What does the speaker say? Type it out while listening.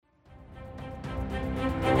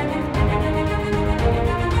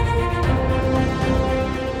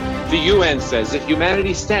The UN says that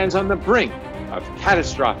humanity stands on the brink of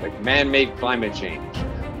catastrophic man-made climate change.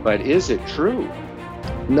 But is it true?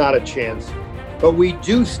 Not a chance. But we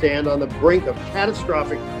do stand on the brink of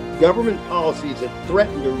catastrophic government policies that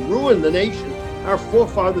threaten to ruin the nation our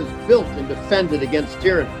forefathers built and defended against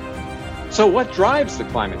tyranny. So what drives the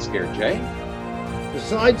climate scare, Jay?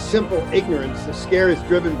 Besides simple ignorance, the scare is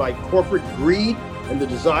driven by corporate greed and the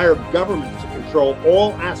desire of government to control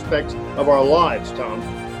all aspects of our lives, Tom.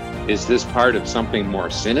 Is this part of something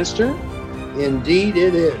more sinister? Indeed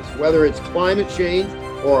it is. Whether it's climate change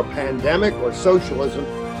or a pandemic or socialism,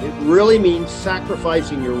 it really means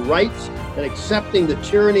sacrificing your rights and accepting the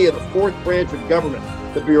tyranny of the fourth branch of government,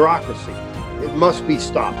 the bureaucracy. It must be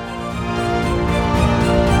stopped.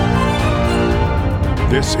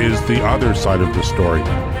 This is The Other Side of the Story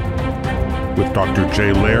with Dr.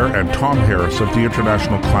 Jay Lehr and Tom Harris of the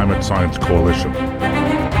International Climate Science Coalition.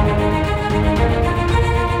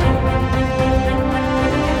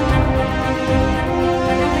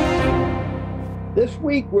 This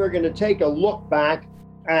week, we're going to take a look back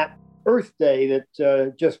at Earth Day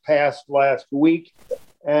that just passed last week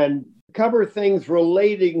and cover things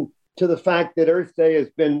relating to the fact that Earth Day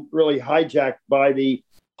has been really hijacked by the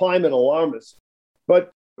climate alarmists.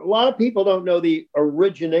 But a lot of people don't know the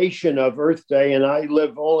origination of Earth Day, and I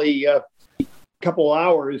live only a couple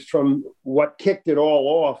hours from what kicked it all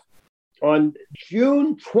off. On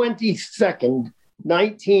June 22nd,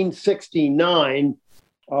 1969,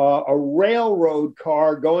 a railroad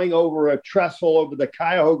car going over a trestle over the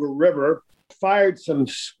Cuyahoga River fired some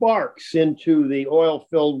sparks into the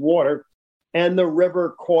oil-filled water, and the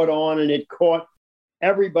river caught on, and it caught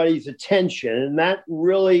everybody's attention. And that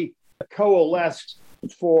really coalesced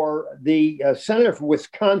for the senator from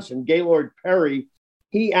Wisconsin, Gaylord Perry.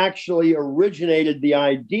 He actually originated the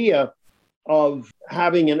idea of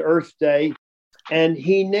having an Earth Day, and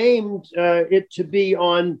he named it to be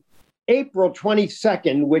on April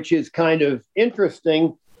 22nd, which is kind of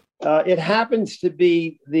interesting. It happens to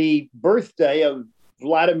be the birthday of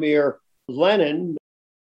Vladimir Lenin,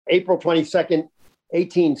 April 22nd,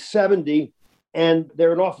 1870. And there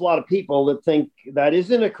are an awful lot of people that think that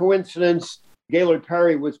isn't a coincidence. Gaylord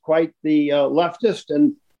Perry was quite the leftist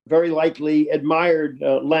and very likely admired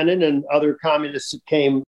Lenin and other communists that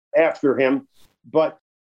came after him. But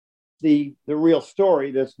the real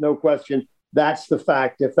story, there's no question, that's the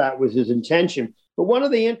fact if that was his intention. But one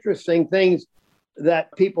of the interesting things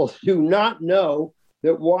that people do not know,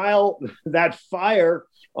 that while that fire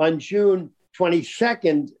on June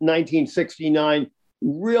 22nd, 1969,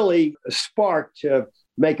 really sparked, to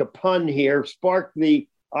make a pun here, sparked the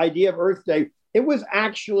idea of Earth Day, it was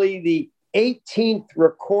actually the 18th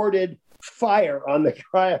recorded fire on the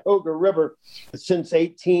Cuyahoga River since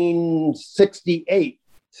 1868.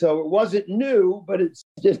 So it wasn't new, but it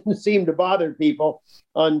didn't seem to bother people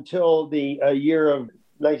until the year of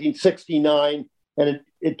 1969, and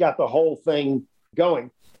it got the whole thing going.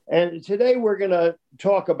 And today we're going to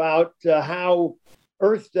talk about how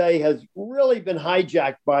Earth Day has really been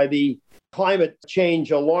hijacked by the climate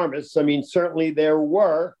change alarmists. I mean, certainly there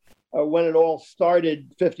were, when it all started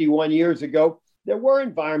 51 years ago, there were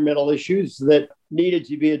environmental issues that needed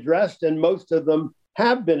to be addressed, and most of them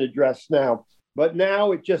have been addressed now. But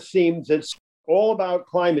now it just seems it's all about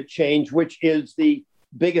climate change, which is the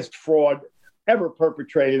biggest fraud ever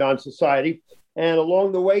perpetrated on society. And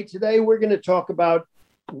along the way today, we're going to talk about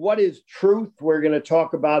what is truth. We're going to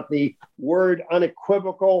talk about the word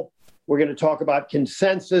unequivocal. We're going to talk about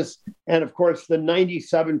consensus. And of course, the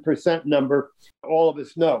 97% number all of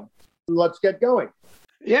us know. Let's get going.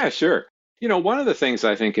 Yeah, sure. You know, one of the things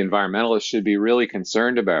I think environmentalists should be really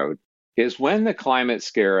concerned about is when the climate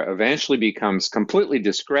scare eventually becomes completely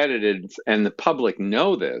discredited and the public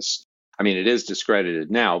know this. I mean, it is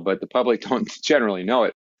discredited now, but the public don't generally know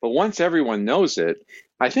it. But once everyone knows it,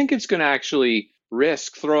 I think it's going to actually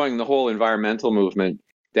risk throwing the whole environmental movement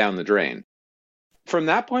down the drain. From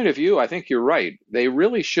that point of view, I think you're right. They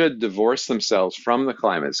really should divorce themselves from the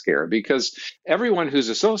climate scare because everyone who's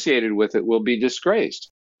associated with it will be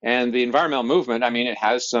disgraced. And the environmental movement, I mean, it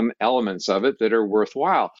has some elements of it that are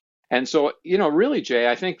worthwhile. And so, you know, really, Jay,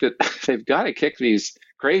 I think that they've got to kick these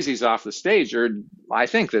crazies off the stage, or I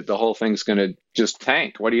think that the whole thing's going to just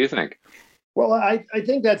tank. What do you think? Well, I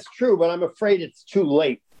think that's true, but I'm afraid it's too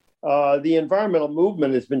late. The environmental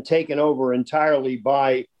movement has been taken over entirely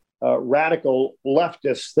by radical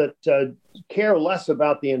leftists that care less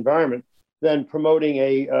about the environment than promoting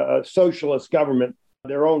a socialist government,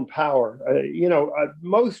 their own power.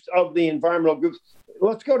 Most of the environmental groups,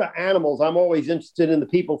 let's go to animals. I'm always interested in the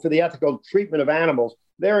People for the Ethical Treatment of Animals.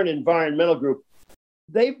 They're an environmental group.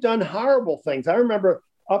 They've done horrible things. I remember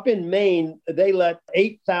up in Maine, they let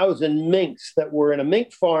 8,000 minks that were in a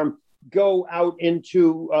mink farm go out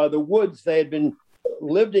into the woods. They had been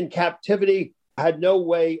lived in captivity, had no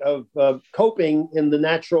way of coping in the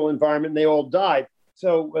natural environment. They all died.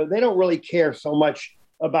 So they don't really care so much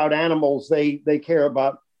about animals. They care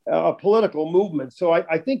about a political movement. So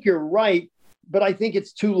I think you're right, but I think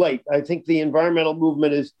it's too late. I think the environmental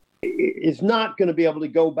movement is not going to be able to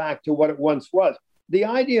go back to what it once was. The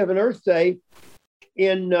idea of an Earth Day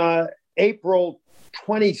in April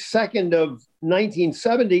 22nd of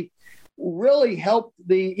 1970 really helped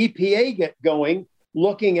the EPA get going,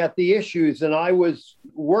 looking at the issues. And I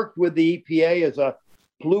worked with the EPA as a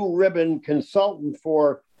blue ribbon consultant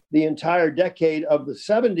for the entire decade of the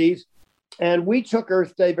 70s. And we took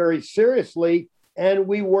Earth Day very seriously. And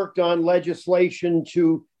we worked on legislation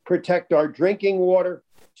to protect our drinking water,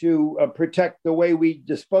 to protect the way we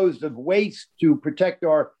disposed of waste, to protect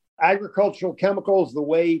our agricultural chemicals, the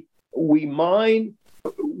way we mine.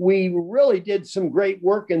 We really did some great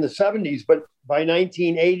work in the 70s, but by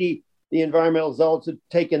 1980, the environmental zealots had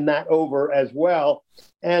taken that over as well.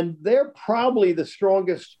 And they're probably the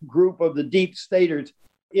strongest group of the deep staters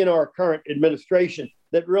in our current administration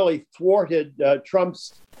that really thwarted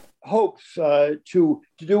Trump's hopes to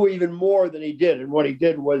do even more than he did. And what he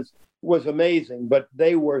did was amazing, but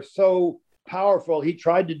they were so powerful. He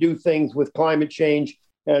tried to do things with climate change,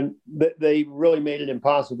 and they really made it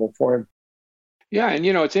impossible for him. Yeah, and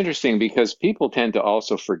it's interesting because people tend to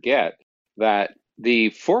also forget that the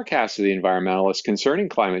forecasts of the environmentalists concerning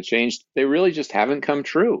climate change, they really just haven't come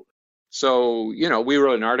true. So, we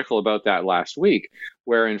wrote an article about that last week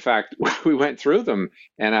where, in fact, we went through them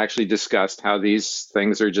and actually discussed how these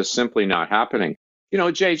things are just simply not happening.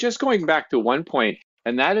 Jay, just going back to one point,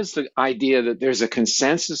 and that is the idea that there's a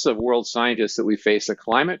consensus of world scientists that we face a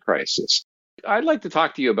climate crisis. I'd like to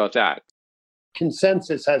talk to you about that.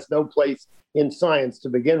 Consensus has no place in science to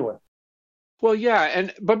begin with. Well,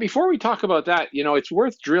 yeah, but before we talk about that, it's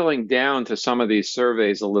worth drilling down to some of these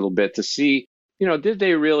surveys a little bit to see, did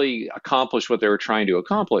they really accomplish what they were trying to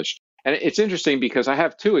accomplish? And it's interesting because I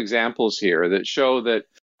have two examples here that show that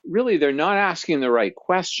really they're not asking the right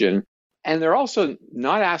question, and they're also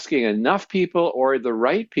not asking enough people or the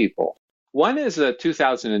right people. One is a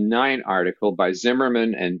 2009 article by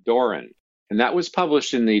Zimmerman and Doran, and that was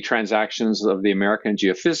published in the Transactions of the American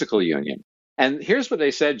Geophysical Union. And here's what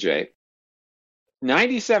they said, Jay.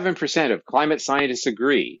 97% of climate scientists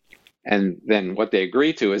agree. And then what they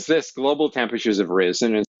agree to is this: global temperatures have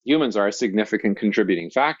risen and humans are a significant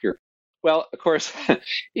contributing factor. Well, of course,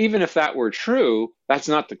 even if that were true, that's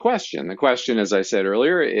not the question. The question, as I said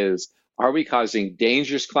earlier, is, are we causing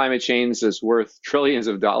dangerous climate change that's worth trillions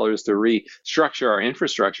of dollars to restructure our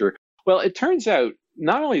infrastructure? Well, it turns out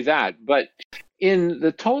not only that, but in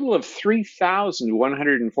the total of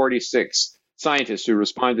 3,146 scientists who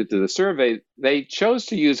responded to the survey, they chose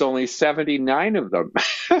to use only 79 of them.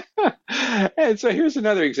 And so here's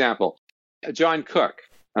another example. John Cook,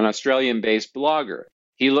 an Australian-based blogger,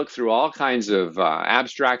 he looked through all kinds of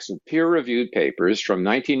abstracts of peer-reviewed papers from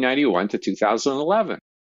 1991 to 2011.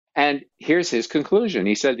 And here's his conclusion.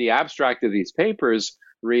 He said the abstract of these papers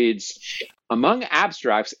reads, among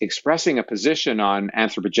abstracts expressing a position on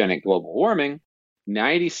anthropogenic global warming,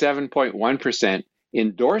 97.1%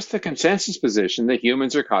 endorse the consensus position that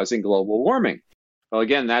humans are causing global warming. Well,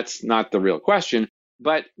 again, that's not the real question,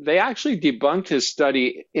 but they actually debunked his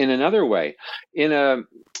study in another way. In a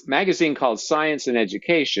magazine called Science and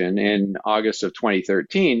Education in August of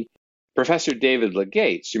 2013, Professor David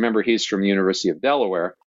Legates, you remember he's from the University of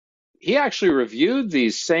Delaware, he actually reviewed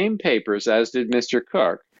these same papers, as did Mr.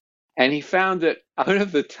 Cook, and he found that out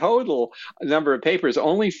of the total number of papers,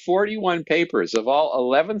 only 41 papers of all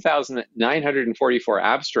 11,944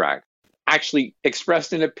 abstracts actually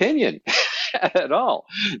expressed an opinion at all.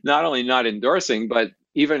 Not only not endorsing, but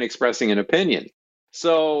even expressing an opinion.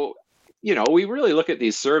 So, we really look at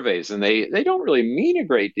these surveys and they don't really mean a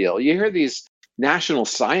great deal. You hear these national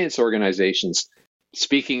science organizations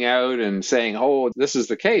speaking out and saying, oh, this is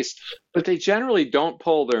the case, but they generally don't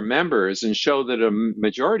poll their members and show that a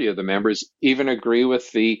majority of the members even agree with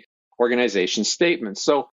the organization's statements.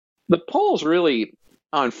 So the polls really,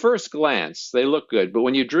 on first glance, they look good, but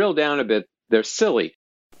when you drill down a bit, they're silly.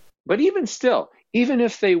 But even still, even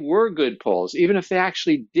if they were good polls, even if they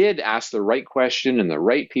actually did ask the right question and the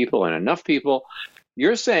right people and enough people,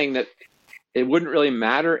 you're saying that it wouldn't really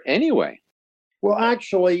matter anyway. Well,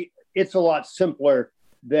 actually, it's a lot simpler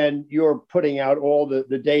than you're putting out all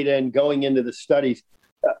the data and going into the studies.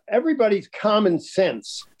 Everybody's common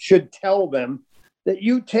sense should tell them that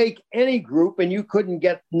you take any group and you couldn't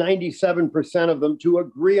get 97% of them to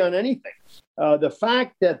agree on anything. The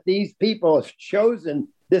fact that these people have chosen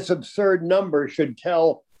this absurd number should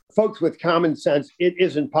tell folks with common sense it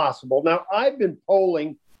isn't possible. Now, I've been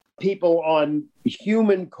polling people on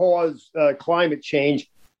human-caused climate change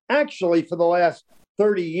actually for the last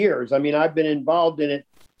 30 years. I mean, I've been involved in it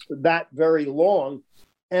that very long.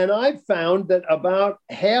 And I've found that about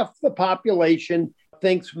half the population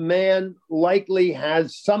thinks man likely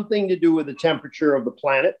has something to do with the temperature of the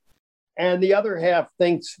planet, and the other half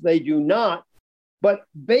thinks they do not. But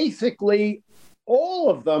basically, all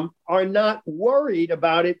of them are not worried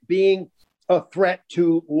about it being a threat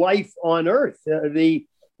to life on Earth.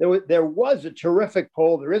 There was a terrific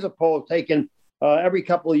poll. There is a poll taken every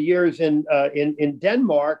couple of years in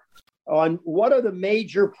Denmark on what are the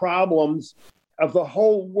major problems of the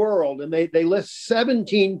whole world. And they list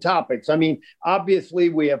 17 topics. I mean, obviously,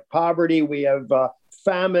 we have poverty, we have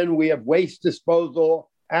famine, we have waste disposal,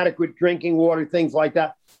 adequate drinking water, things like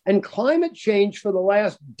that. And climate change for the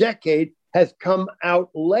last decade has come out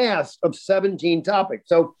last of 17 topics.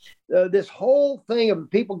 So this whole thing of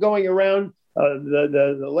people going around,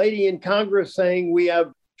 the lady in Congress saying we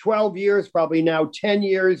have 12 years, probably now 10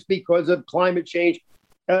 years because of climate change,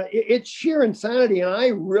 it's sheer insanity. And I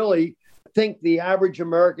really think the average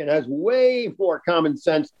American has way more common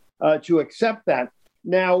sense to accept that.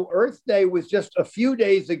 Now, Earth Day was just a few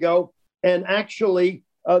days ago, and actually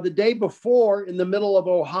the day before in the middle of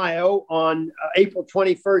Ohio on April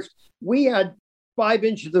 21st, we had 5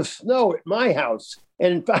 inches of snow at my house.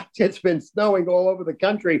 And in fact, it's been snowing all over the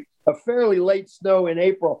country, a fairly late snow in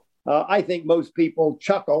April. I think most people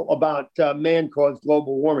chuckle about man-caused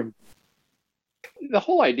global warming. The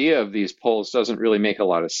whole idea of these polls doesn't really make a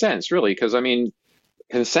lot of sense, really, because I mean,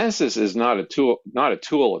 consensus is not a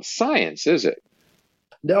tool of science, is it?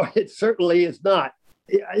 No, it certainly is not.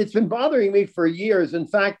 It's been bothering me for years. In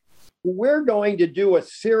fact, we're going to do a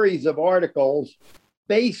series of articles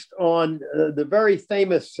based on the very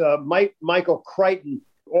famous Michael Crichton,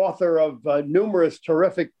 author of numerous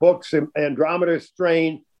terrific books, Andromeda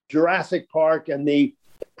Strain, Jurassic Park, and the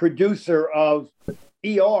producer of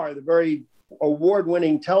ER, the very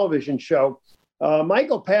award-winning television show.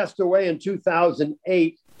 Michael passed away in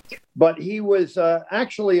 2008, but he was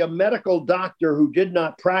actually a medical doctor who did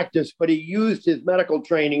not practice, but he used his medical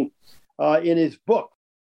training in his book.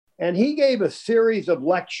 And he gave a series of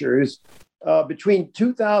lectures between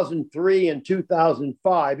 2003 and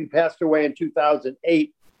 2005. He passed away in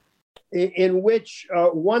 2008, in which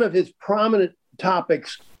one of his prominent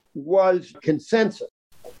topics was consensus.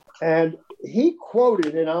 And he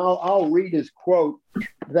quoted, and I'll read his quote,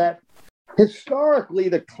 that historically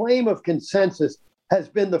the claim of consensus has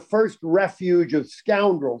been the first refuge of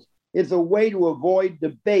scoundrels. It's a way to avoid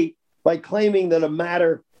debate by claiming that a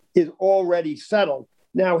matter is already settled.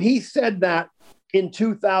 Now, he said that in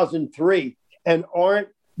 2003, and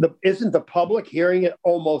isn't the public hearing it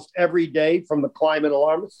almost every day from the climate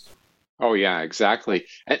alarmists? Oh, yeah, exactly.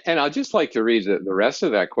 And I'd just like to read the rest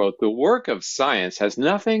of that quote. The work of science has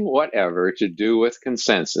nothing whatever to do with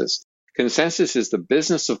consensus. Consensus is the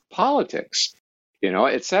business of politics,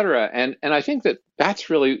 et cetera. And I think that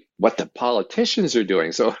that's really what the politicians are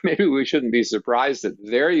doing. So maybe we shouldn't be surprised that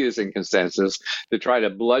they're using consensus to try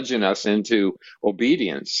to bludgeon us into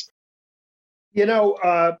obedience.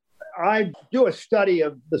 I do a study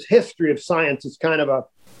of the history of science. It's kind of a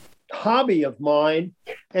hobby of mine.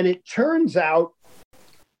 And it turns out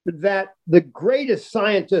that the greatest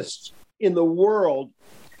scientists in the world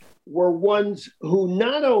were ones who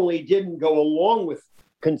not only didn't go along with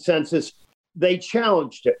consensus, they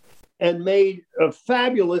challenged it and made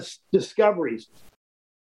fabulous discoveries.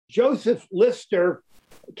 Joseph Lister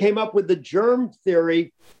came up with the germ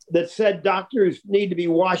theory that said doctors need to be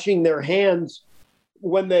washing their hands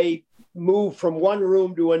when they move from one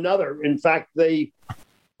room to another. In fact, they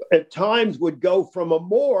at times would go from a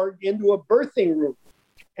morgue into a birthing room,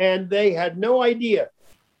 and they had no idea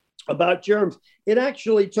about germs. It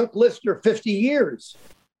actually took Lister 50 years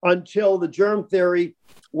until the germ theory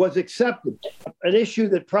was accepted, an issue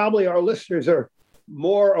that probably our listeners are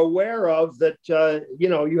more aware of, that,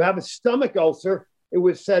 you have a stomach ulcer. It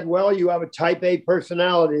was said, well, you have a type A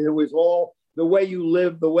personality. It was all the way you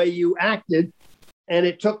lived, the way you acted. And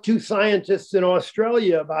it took 2 scientists in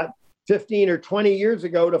Australia about 15 or 20 years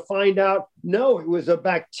ago to find out, no, it was a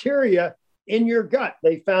bacteria in your gut.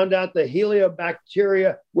 They found out the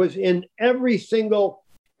Heliobacteria was in every single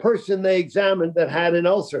person they examined that had an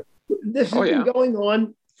ulcer. This has been going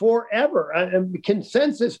on forever. And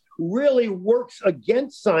consensus really works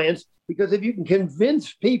against science, because if you can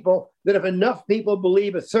convince people that if enough people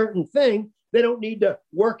believe a certain thing, they don't need to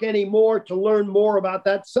work anymore to learn more about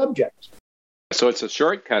that subject. So it's a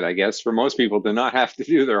shortcut, I guess, for most people to not have to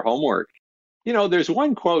do their homework. There's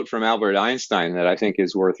one quote from Albert Einstein that I think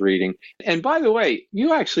is worth reading. And by the way,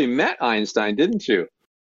 you actually met Einstein, didn't you?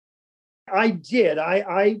 I did.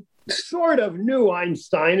 I sort of knew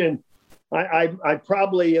Einstein, and I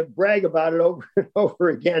probably brag about it over and over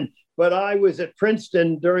again. But I was at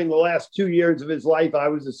Princeton during the last 2 years of his life. I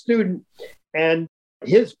was a student, and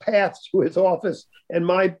his path to his office and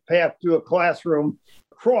my path to a classroom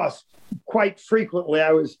crossed quite frequently.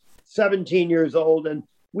 I was 17 years old, and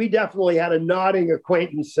we definitely had a nodding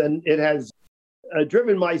acquaintance, and it has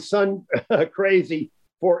driven my son crazy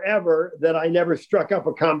forever that I never struck up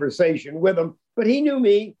a conversation with him. But he knew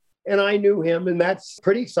me, and I knew him, and that's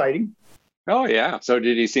pretty exciting. Oh, yeah. So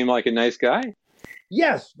did he seem like a nice guy?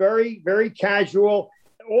 Yes, very, very casual.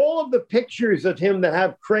 All of the pictures of him that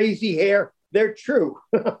have crazy hair, they're true.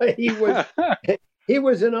 He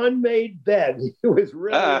was an unmade bed. He was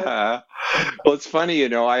really. Well, it's funny,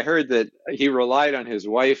 I heard that he relied on his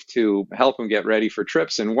wife to help him get ready for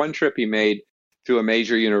trips. And one trip he made to a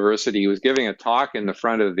major university, he was giving a talk in the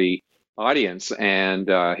front of the audience, and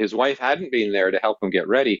his wife hadn't been there to help him get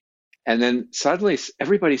ready. And then suddenly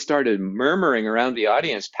everybody started murmuring around the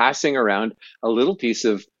audience, passing around a little piece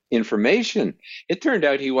of information. It turned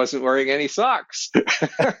out he wasn't wearing any socks.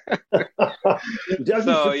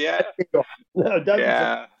 So, yeah. No,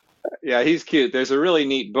 yeah, he's cute. There's a really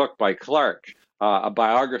neat book by Clark, a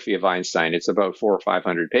biography of Einstein. It's about 400 or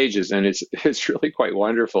 500 pages, and it's really quite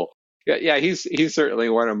wonderful. Yeah, he's certainly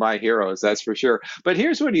one of my heroes, that's for sure. But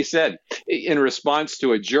here's what he said in response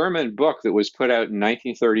to a German book that was put out in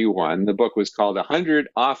 1931. The book was called 100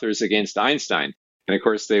 Authors Against Einstein. And of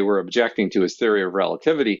course, they were objecting to his theory of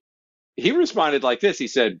relativity. He responded like this. He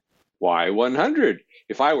said, "Why 100?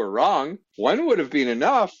 If I were wrong, one would have been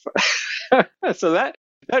enough." So that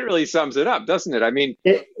really sums it up, doesn't it? I mean,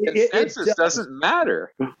 consensus doesn't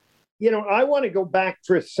matter. I want to go back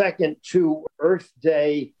for a second to Earth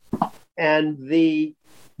Day and the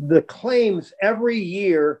claims. Every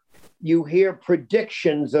year you hear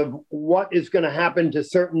predictions of what is going to happen to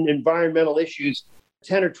certain environmental issues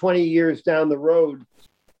 10 or 20 years down the road,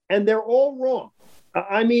 and they're all wrong.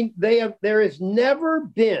 I mean, there has never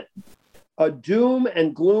been a doom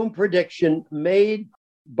and gloom prediction made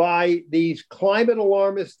by these climate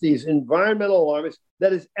alarmists, these environmental alarmists,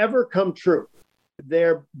 that has ever come true.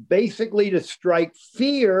 They're basically to strike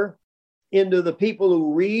fear into the people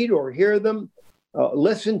who read or hear them,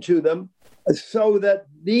 listen to them, so that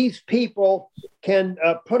these people can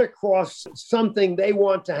put across something they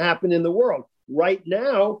want to happen in the world. Right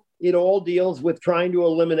now, it all deals with trying to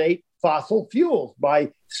eliminate fossil fuels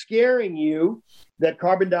by scaring you that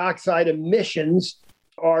carbon dioxide emissions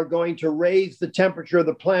are going to raise the temperature of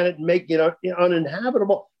the planet and make it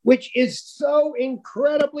uninhabitable, which is so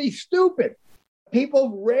incredibly stupid.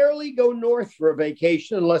 People rarely go north for a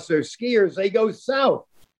vacation unless they're skiers. They go south.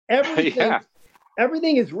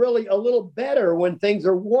 Everything is really a little better when things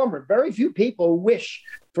are warmer. Very few people wish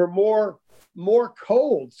for more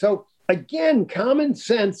cold. So again, common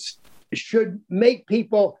sense should make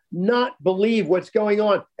people not believe what's going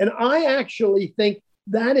on. And I actually think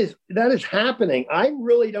that is happening. I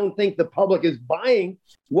really don't think the public is buying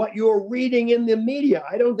what you're reading in the media.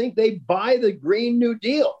 I don't think they buy the Green New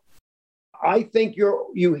Deal. I think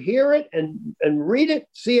you hear it and read it,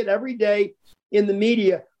 see it every day in the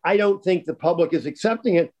media. I don't think the public is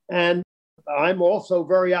accepting it. And I'm also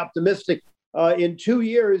very optimistic. In 2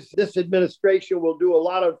 years, this administration will do a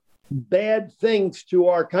lot of bad things to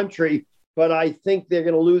our country, but I think they're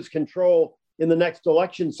going to lose control in the next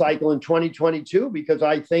election cycle in 2022, because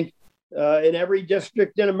I think in every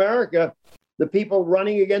district in America, the people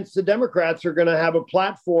running against the Democrats are going to have a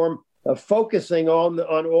platform focusing on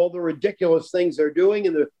all the ridiculous things they're doing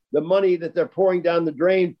and the money that they're pouring down the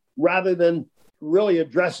drain, rather than really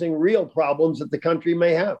addressing real problems that the country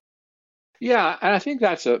may have. Yeah, and I think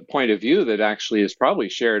that's a point of view that actually is probably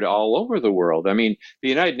shared all over the world. I mean, the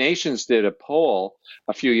United Nations did a poll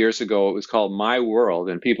a few years ago. It was called My World,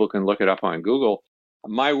 and people can look it up on Google,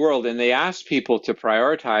 My World, and they asked people to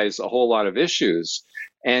prioritize a whole lot of issues.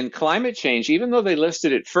 And climate change, even though they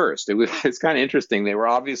listed it first, it's kind of interesting. They were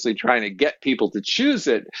obviously trying to get people to choose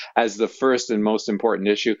it as the first and most important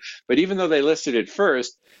issue. But even though they listed it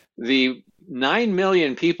first, the 9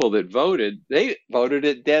 million people that voted, they voted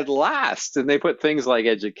it dead last. And they put things like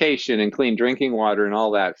education and clean drinking water and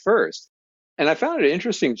all that first. And I found it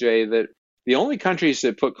interesting, Jay, that the only countries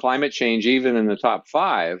that put climate change even in the top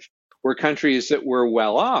 5 were countries that were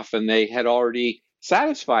well off, and they had already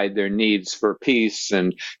satisfied their needs for peace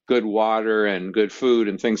and good water and good food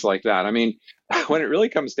and things like that. I mean, when it really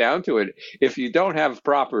comes down to it, if you don't have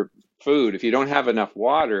proper food, if you don't have enough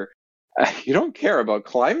water, you don't care about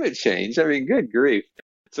climate change. I mean, good grief.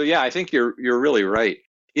 So yeah, I think you're really right.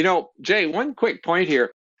 Jay, one quick point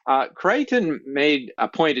here. Crichton made a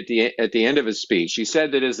point at the end of his speech. He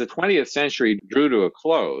said that as the 20th century drew to a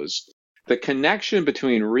close, the connection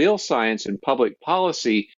between real science and public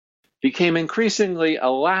policy became increasingly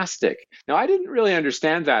elastic. Now, I didn't really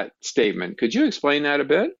understand that statement. Could you explain that a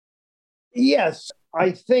bit? Yes,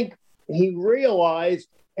 I think he realized,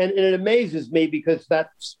 and it amazes me because that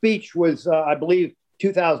speech was, I believe,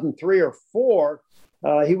 2003 or 4.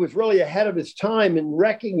 He was really ahead of his time in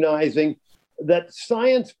recognizing that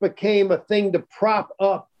science became a thing to prop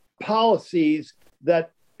up policies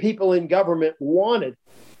that people in government wanted.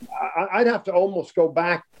 I'd have to almost go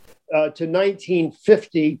back to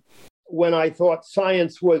 1950 when I thought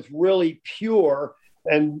science was really pure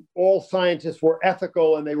and all scientists were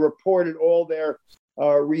ethical and they reported all their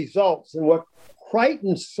results. And what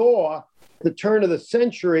Crichton saw at the turn of the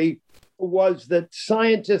century was that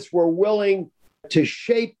scientists were willing to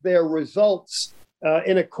shape their results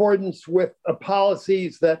in accordance with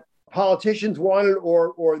policies that politicians wanted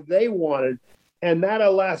or they wanted. And that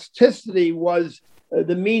elasticity was,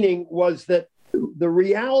 the meaning was that the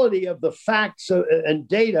reality of the facts and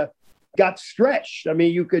data got stretched. I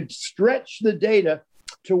mean, you could stretch the data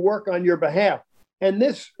to work on your behalf. And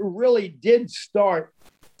this really did start,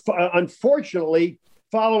 unfortunately,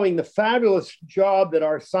 following the fabulous job that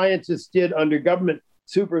our scientists did under government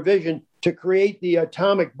supervision to create the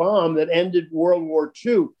atomic bomb that ended World War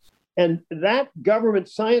II. And that government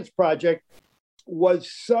science project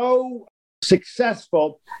was so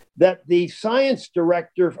successful that the science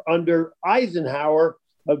director under Eisenhower,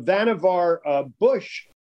 Vannevar Bush,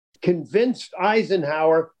 convinced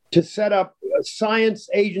Eisenhower to set up science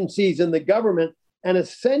agencies in the government and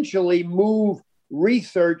essentially move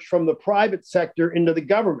research from the private sector into the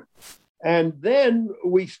government. And then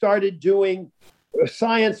we started doing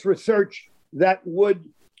science research that would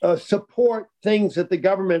support things that the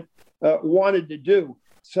government wanted to do.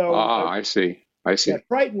 So I see. Yeah,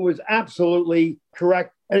 Crichton was absolutely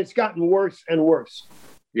correct, and it's gotten worse and worse.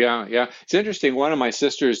 Yeah. It's interesting. One of my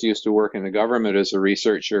sisters used to work in the government as a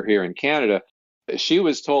researcher here in Canada. She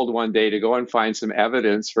was told one day to go and find some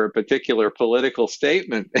evidence for a particular political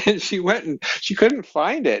statement, and she went and she couldn't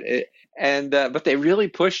find it. But they really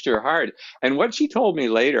pushed her hard. And what she told me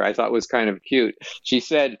later, I thought was kind of cute. She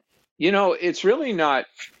said, it's really not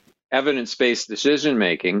evidence-based decision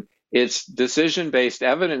making. It's decision-based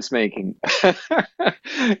evidence making,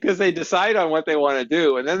 because they decide on what they want to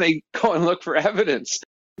do, and then they go and look for evidence.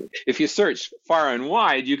 If you search far and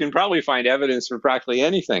wide, you can probably find evidence for practically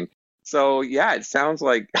anything. So, yeah, it sounds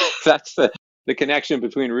like that's the connection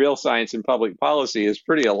between real science and public policy is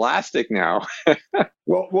pretty elastic now.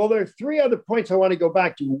 Well, there are 3 other points I want to go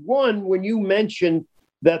back to. One, when you mentioned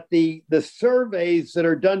that the surveys that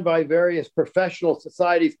are done by various professional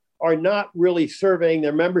societies are not really surveying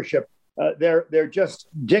their membership. They're just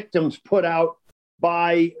dictums put out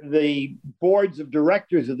by the boards of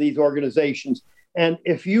directors of these organizations. And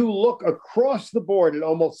if you look across the board at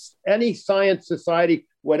almost any science society,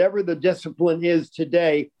 whatever the discipline is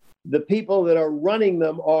today, the people that are running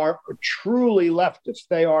them are truly leftist.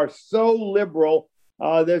 They are so liberal.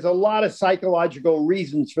 There's a lot of psychological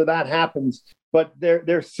reasons for that happens, but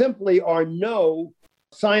there simply are no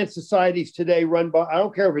science societies today run by, I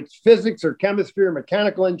don't care if it's physics or chemistry or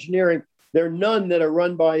mechanical engineering, there are none that are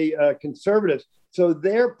run by conservatives. So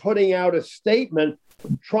they're putting out a statement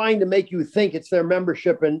trying to make you think it's their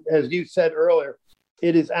membership. And as you said earlier,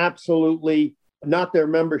 it is absolutely not their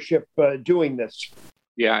membership doing this.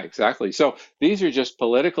 Yeah, exactly. So these are just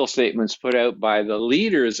political statements put out by the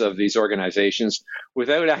leaders of these organizations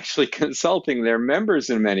without actually consulting their members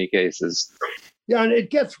in many cases. Yeah, and it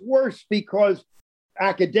gets worse because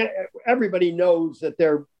everybody knows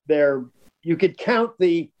that you could count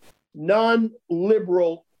the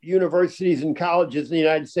non-liberal universities and colleges in the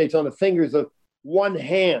United States on the fingers of one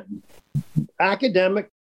hand. Academic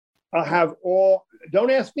have all, don't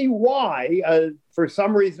ask me why, for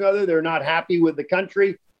some reason or other, they're not happy with the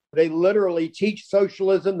country. They literally teach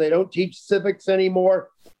socialism. They don't teach civics anymore.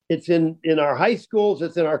 It's in our high schools,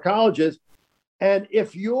 it's in our colleges. And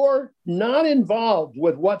if you're not involved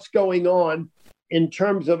with what's going on in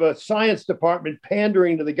terms of a science department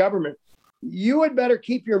pandering to the government, you had better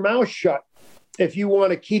keep your mouth shut if you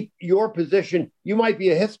want to keep your position. You might be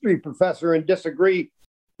a history professor and disagree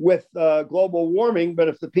with global warming, but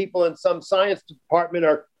if the people in some science department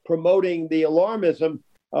are promoting the alarmism,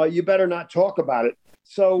 you better not talk about it.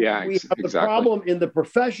 So we have the problem in the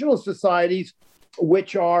professional societies,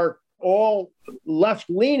 which are all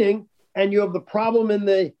left-leaning, and you have the problem in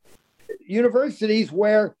the universities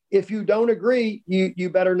where if you don't agree, you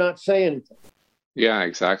better not say anything. Yeah,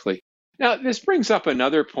 exactly. Now, this brings up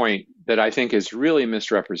another point that I think is really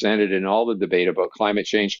misrepresented in all the debate about climate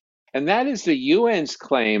change, and that is the UN's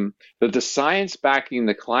claim that the science backing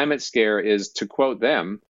the climate scare is, to quote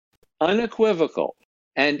them, unequivocal.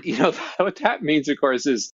 And what that means, of course,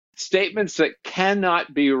 is statements that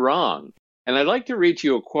cannot be wrong. And I'd like to read to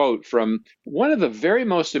you a quote from one of the very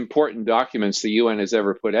most important documents the UN has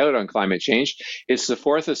ever put out on climate change. It's the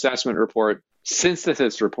Fourth Assessment Report,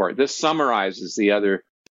 Synthesis Report. This summarizes the other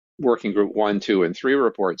Working Group 1, 2, and 3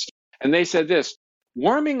 reports. And they said this: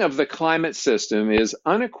 warming of the climate system is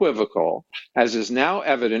unequivocal, as is now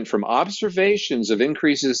evident from observations of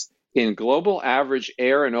increases in global average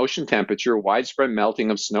air and ocean temperature, widespread melting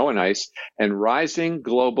of snow and ice, and rising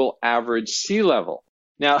global average sea level.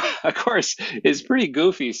 Now, of course, it's pretty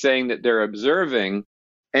goofy saying that they're observing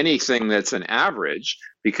anything that's an average,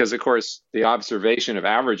 because, of course, the observation of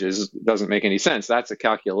averages doesn't make any sense. That's a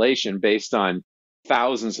calculation based on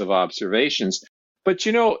thousands of observations. But,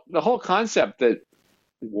 the whole concept that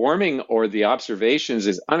warming or the observations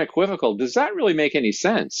is unequivocal, does that really make any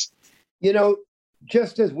sense?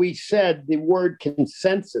 Just as we said, the word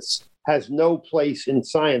consensus has no place in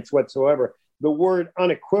science whatsoever. The word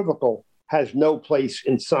unequivocal has no place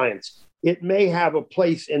in science. It may have a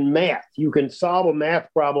place in math. You can solve a math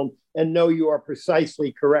problem and know you are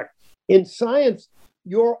precisely correct. In science,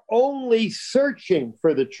 you're only searching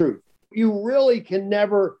for the truth. You really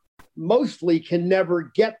mostly can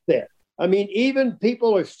never get there. I mean, even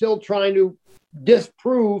people are still trying to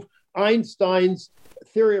disprove Einstein's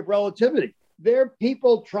theory of relativity. There are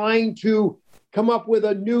people trying to come up with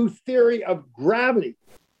a new theory of gravity.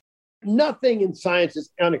 Nothing in science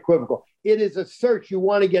is unequivocal. It is a search. You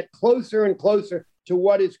want to get closer and closer to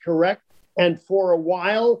what is correct. And for a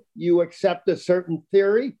while, you accept a certain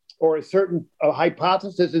theory or a certain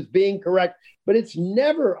hypothesis as being correct, but it's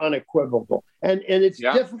never unequivocal. And it's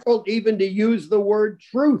difficult even to use the word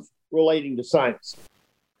truth relating to science.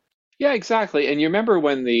 Yeah, exactly. And you remember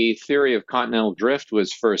when the theory of continental drift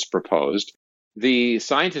was first proposed, the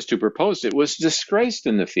scientist who proposed it was disgraced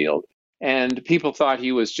in the field. And people thought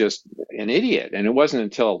he was just an idiot. And it wasn't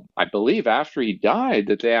until, I believe, after he died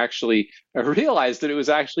that they actually realized that it was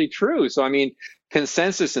actually true. So, I mean,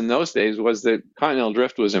 consensus in those days was that continental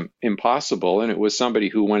drift was impossible. And it was somebody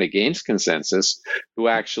who went against consensus who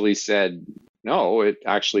actually said, no, it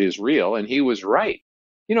actually is real. And he was right.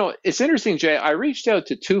 It's interesting, Jay. I reached out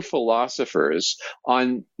to two philosophers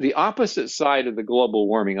on the opposite side of the global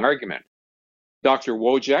warming argument. Dr.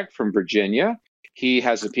 Wojcik from Virginia. He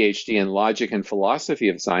has a PhD in logic and philosophy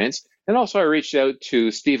of science. And also I reached out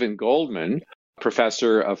to Stephen Goldman,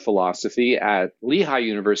 professor of philosophy at Lehigh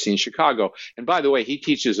University in Chicago. And by the way, he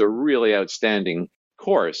teaches a really outstanding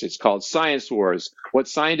course. It's called Science Wars: What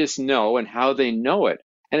Scientists Know and How They Know It.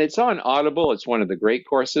 And it's on Audible. It's one of the great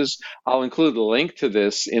courses. I'll include the link to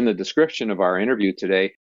this in the description of our interview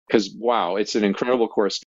today, because, wow, it's an incredible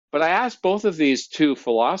course. But I asked both of these two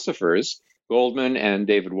philosophers, Goldman and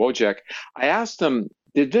David Wojcik, I asked them,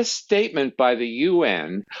 did this statement by the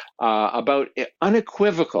UN about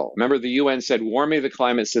unequivocal, remember the UN said warming of the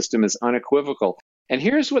climate system is unequivocal. And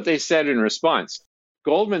here's what they said in response.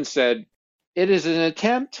 Goldman said, it is an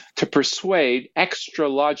attempt to persuade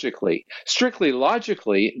extra-logically. Strictly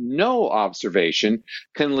logically, no observation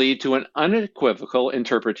can lead to an unequivocal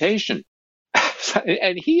interpretation.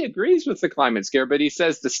 And he agrees with the climate scare, but he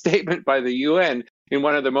says the statement by the UN in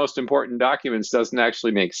one of the most important documents doesn't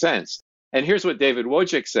actually make sense. And here's what David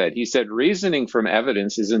Wojcik said. He said, reasoning from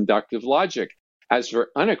evidence is inductive logic. As for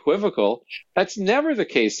unequivocal, that's never the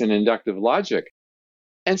case in inductive logic.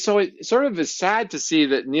 And so it sort of is sad to see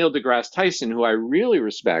that Neil deGrasse Tyson, who I really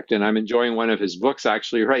respect, and I'm enjoying one of his books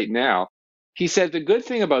actually right now, he said the good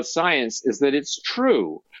thing about science is that it's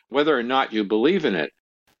true, whether or not you believe in it.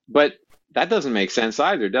 But that doesn't make sense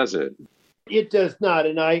either, does it? It does not.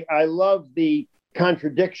 And I love the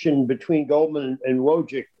contradiction between Goldman and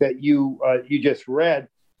Wojcik that you just read,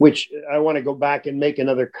 which I want to go back and make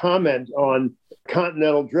another comment on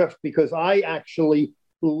continental drift, because I actually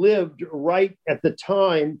lived right at the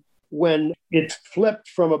time when it flipped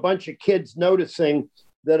from a bunch of kids noticing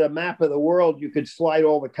that a map of the world, you could slide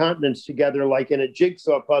all the continents together like in a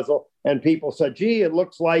jigsaw puzzle. And people said, gee, it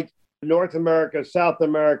looks like North America, South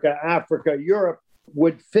America, Africa, Europe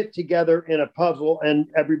would fit together in a puzzle, and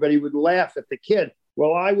everybody would laugh at the kid.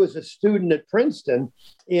 Well, I was a student at Princeton.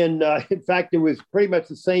 In fact, it was pretty much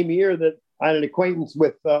the same year that I had an acquaintance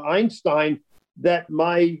with Einstein, that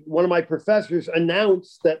one of my professors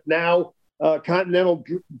announced that now continental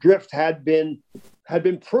drift had been had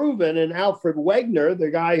been proven, and Alfred Wegener, the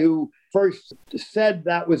guy who first said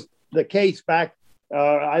that was the case back,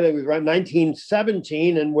 I think it was around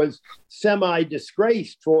 1917, and was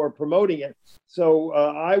semi-disgraced for promoting it. So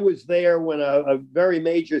I was there when a very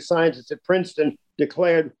major scientist at Princeton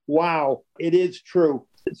declared, wow, it is true.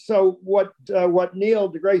 So what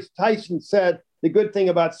Neil deGrasse Tyson said, the good thing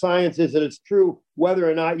about science is that it's true whether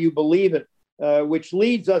or not you believe it, which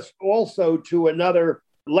leads us also to another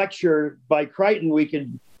lecture by Crichton we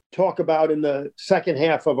could talk about in the second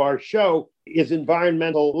half of our show. Is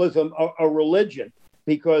environmentalism a religion?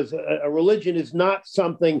 Because a religion is not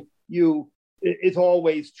something it's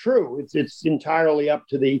always true. It's entirely up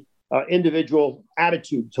to the individual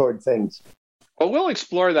attitude toward things. Well, we'll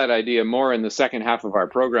explore that idea more in the second half of our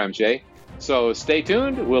program, Jay. So stay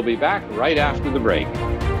tuned. We'll be back right after the break.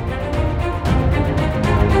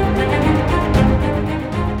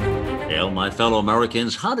 Well, my fellow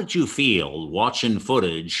Americans, how did you feel watching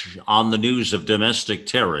footage on the news of domestic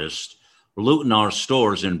terrorists looting our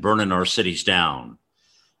stores and burning our cities down?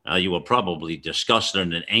 You were probably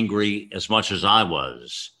disgusted and angry as much as I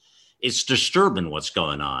was. It's disturbing what's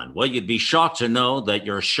going on. Well, you'd be shocked to know that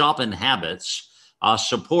your shopping habits are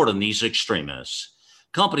supporting these extremists.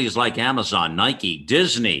 Companies like Amazon, Nike,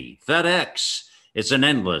 Disney, FedEx, it's an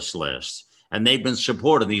endless list, and they've been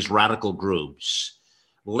supporting these radical groups.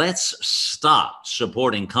 Let's stop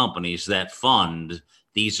supporting companies that fund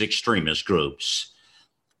these extremist groups.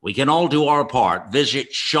 We can all do our part.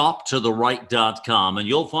 Visit shoptotheright.com, and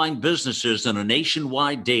you'll find businesses in a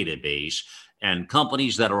nationwide database and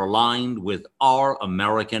companies that are aligned with our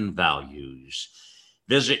American values.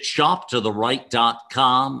 Visit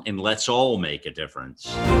shoptotheright.com, and let's all make a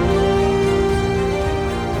difference.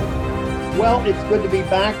 Well, it's good to be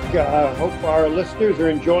back. Hope our listeners are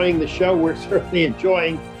enjoying the show. We're certainly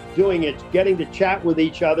enjoying doing it, getting to chat with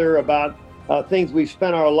each other about things we've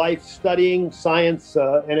spent our life studying. Science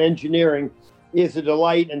and engineering is a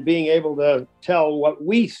delight, and being able to tell what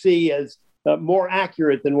we see as more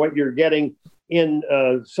accurate than what you're getting in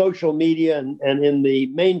social media and in the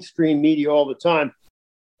mainstream media all the time.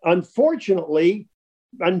 Unfortunately,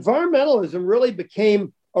 environmentalism really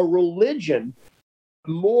became a religion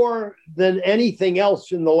more than anything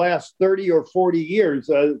else in the last 30 or 40 years.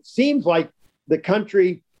 It seems like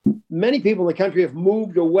many people in the country have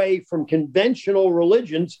moved away from conventional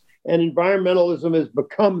religions, and environmentalism has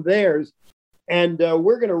become theirs. And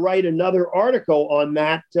we're going to write another article on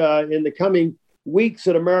that in the coming weeks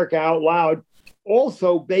at America Out Loud,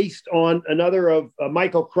 also based on another of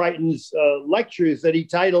Michael Crichton's lectures that he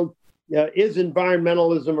titled, Is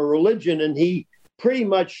Environmentalism a Religion? And he pretty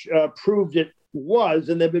much proved it was,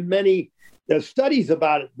 and there have been many studies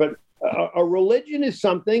about it. But a religion is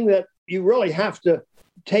something that you really have to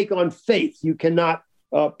take on faith. You cannot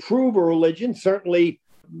prove a religion. Certainly,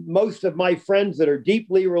 most of my friends that are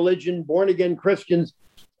deeply born-again Christians,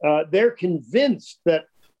 they're convinced that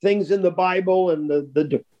things in the Bible and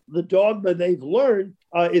the dogma they've learned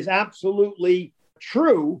is absolutely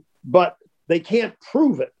true, but they can't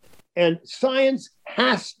prove it. And science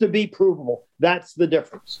has to be provable. That's the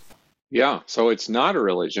difference. Yeah, so it's not a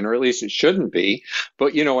religion, or at least it shouldn't be.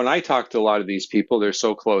 But, when I talk to a lot of these people, they're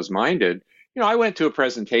so close-minded. I went to a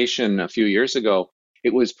presentation a few years ago.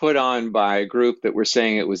 It was put on by a group that were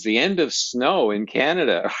saying it was the end of snow in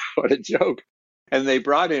Canada. What a joke. And they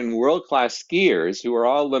brought in world-class skiers who were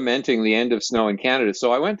all lamenting the end of snow in Canada.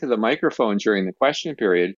 So I went to the microphone during the question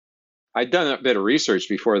period. I'd done a bit of research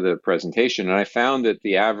before the presentation, and I found that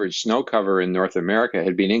the average snow cover in North America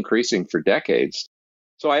had been increasing for decades.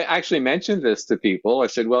 So I actually mentioned this to people. I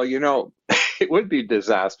said, well, it would be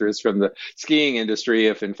disastrous from the skiing industry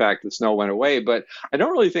if, in fact, the snow went away. But I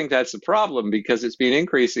don't really think that's a problem because it's been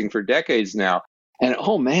increasing for decades now. And,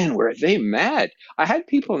 oh, man, were they mad. I had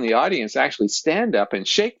people in the audience actually stand up and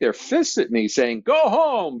shake their fists at me saying, go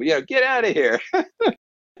home, get out of here.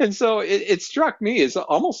 And so it struck me as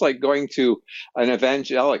almost like going to an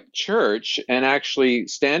evangelic church and actually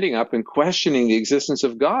standing up and questioning the existence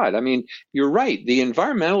of God. I mean, you're right. The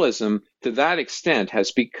environmentalism to that extent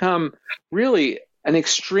has become really an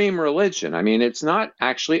extreme religion. I mean, it's not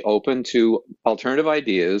actually open to alternative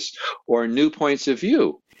ideas or new points of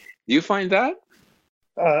view. Do you find that?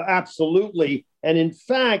 Absolutely. And in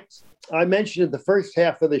fact, I mentioned in the first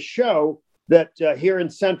half of the show that here in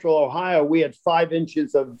central Ohio, we had 5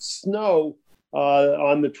 inches of snow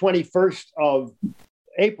on the 21st of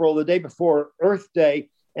April, the day before Earth Day.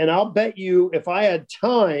 And I'll bet you if I had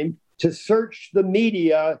time to search the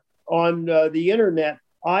media on the internet,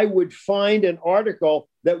 I would find an article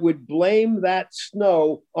that would blame that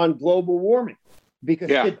snow on global warming.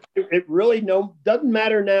 Because it really doesn't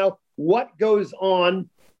matter now what goes on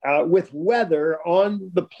with weather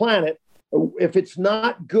on the planet. If it's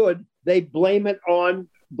not good, they blame it on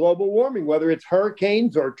global warming, whether it's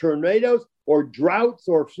hurricanes or tornadoes or droughts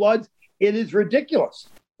or floods. It is ridiculous.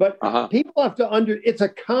 But people have to it's a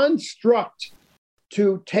construct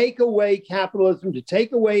to take away capitalism, to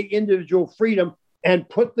take away individual freedom and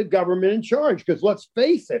put the government in charge. Because let's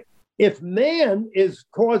face it, if man is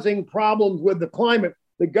causing problems with the climate,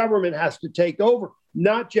 the government has to take over,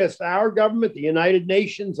 not just our government, the United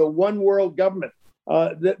Nations, a one world government.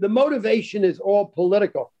 The motivation is all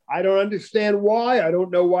political. I don't understand why. I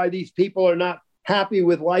don't know why these people are not happy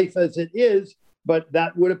with life as it is, but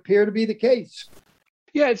that would appear to be the case.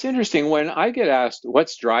 Yeah, it's interesting. When I get asked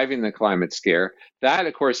what's driving the climate scare, that,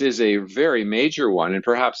 of course, is a very major one and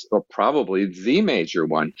perhaps or probably the major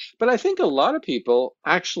one. But I think a lot of people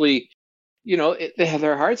actually, they have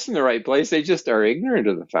their hearts in the right place. They just are ignorant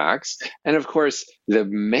of the facts. And of course, the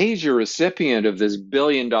major recipient of this $1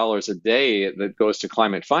 billion a day that goes to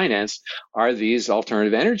climate finance are these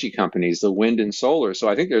alternative energy companies, the wind and solar. So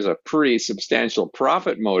I think there's a pretty substantial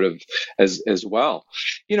profit motive as well.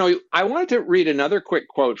 I wanted to read another quick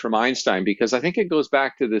quote from Einstein because I think it goes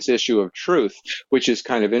back to this issue of truth, which is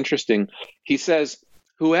kind of interesting. He says,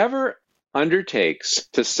 "Whoever undertakes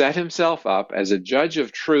to set himself up as a judge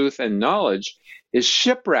of truth and knowledge is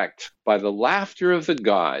shipwrecked by the laughter of the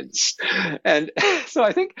gods." And so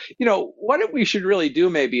I think, what we should really do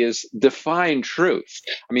maybe is define truth.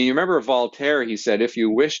 I mean, you remember Voltaire, he said, "If you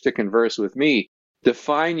wish to converse with me,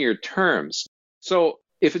 define your terms." So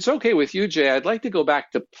if it's okay with you, Jay, I'd like to go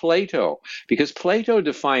back to Plato, because Plato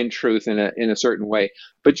defined truth in a certain way.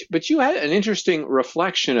 But you had an interesting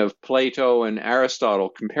reflection of Plato and Aristotle,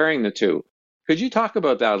 comparing the two. Could you talk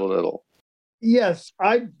about that a little? Yes,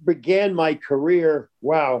 I began my career,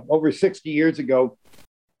 over 60 years ago,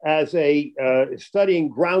 as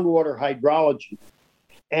studying groundwater hydrology.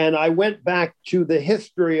 And I went back to the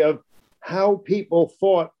history of how people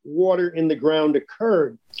thought water in the ground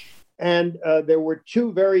occurred. And there were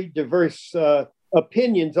two very diverse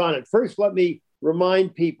opinions on it. First, let me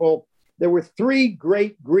remind people there were three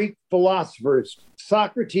great Greek philosophers,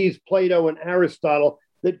 Socrates, Plato, and Aristotle,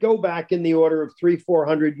 that go back in the order of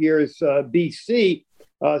 300-400 years BC.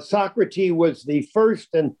 Socrates was the first,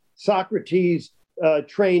 and Socrates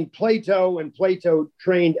trained Plato, and Plato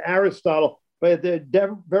trained Aristotle, but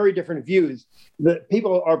they're very different views. The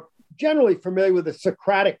people are generally familiar with the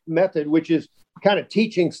Socratic method, which is kind of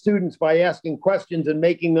teaching students by asking questions and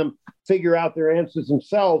making them figure out their answers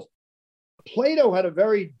themselves. Plato had a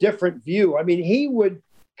very different view. I mean, he would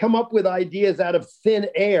come up with ideas out of thin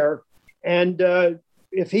air, and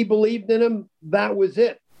if he believed in them, that was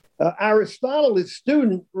it. Aristotle, his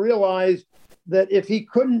student, realized that if he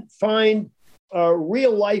couldn't find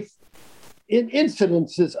real life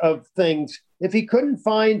incidences of things, if he couldn't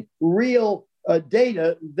find real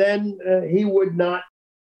data, then he would not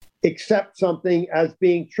accept something as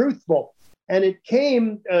being truthful. And it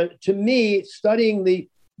came to me studying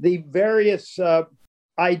the various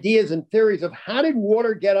ideas and theories of how did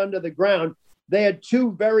water get under the ground. They had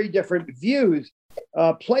two very different views.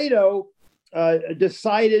 Plato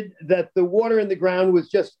decided that the water in the ground was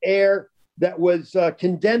just air that was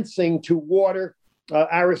condensing to water.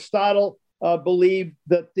 Aristotle believed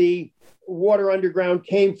that the water underground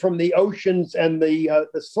came from the oceans, and the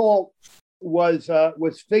salt was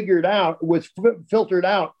filtered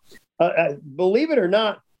out. Believe it or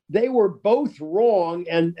not, they were both wrong,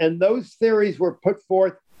 and those theories were put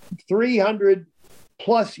forth 300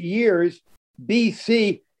 plus years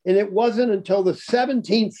BC, and it wasn't until the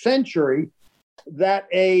 17th century that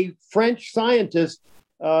a French scientist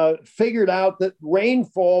figured out that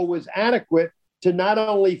rainfall was adequate to not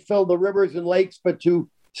only fill the rivers and lakes, but to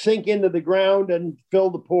sink into the ground and fill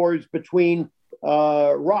the pores between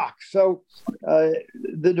rocks. So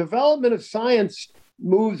the development of science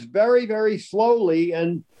moves very, very slowly.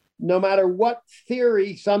 And no matter what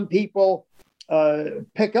theory some people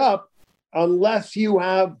pick up, unless you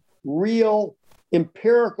have real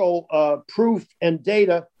empirical proof and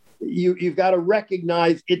data, you've got to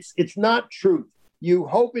recognize it's not truth. You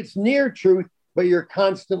hope it's near truth, but you're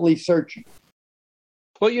constantly searching.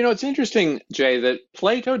 Well, it's interesting, Jay, that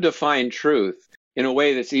Plato defined truth in a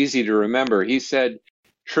way that's easy to remember. He said,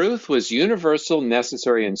 truth was universal,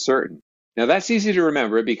 necessary, and certain. Now, that's easy to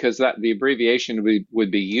remember because the abbreviation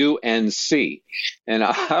would be UNC. And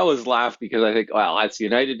I always laugh because I think, well, that's the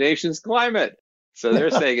United Nations climate. So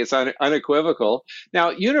they're saying it's unequivocal.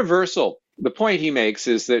 Now, universal, the point he makes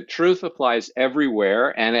is that truth applies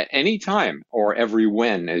everywhere and at any time, or every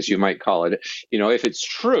when, as you might call it. If it's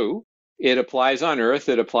true, it applies on Earth,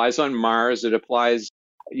 it applies on Mars, it applies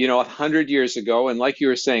 100 years ago. And like you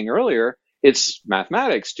were saying earlier, it's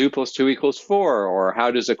mathematics, 2 + 2 = 4, or how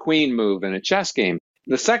does a queen move in a chess game?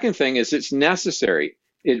 The second thing is it's necessary.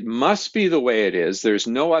 It must be the way it is. There's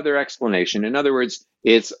no other explanation. In other words,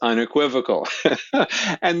 it's unequivocal.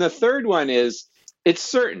 And the third one is it's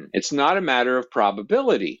certain. It's not a matter of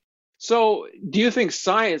probability. So, do you think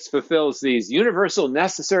science fulfills these universal,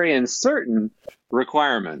 necessary, and certain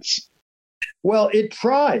requirements? Well, it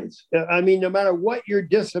tries. I mean, no matter what your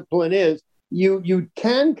discipline is, you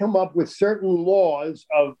can come up with certain laws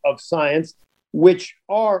of science which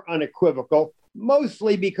are unequivocal,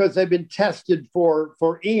 mostly because they've been tested for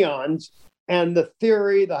eons, and the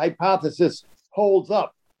theory, the hypothesis holds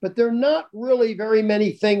up. But there are not really very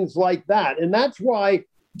many things like that. And that's why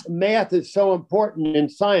math is so important in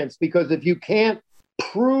science, because if you can't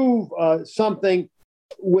prove something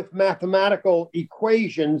with mathematical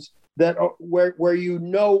equations that are, where you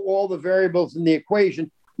know all the variables in the equation,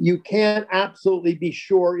 you can't absolutely be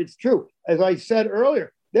sure it's true. As I said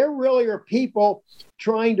earlier, there really are people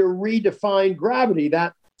trying to redefine gravity.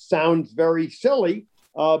 That sounds very silly,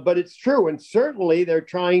 but it's true. And certainly they're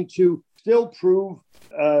trying to still prove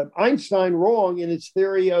Einstein wrong in his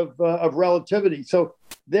theory of relativity. So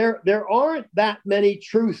there aren't that many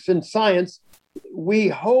truths in science. We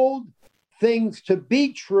hold things to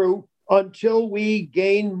be true until we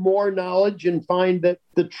gain more knowledge and find that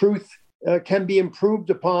the truth can be improved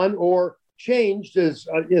upon or changed, as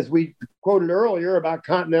we quoted earlier about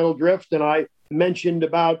continental drift, and I mentioned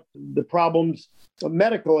about the problems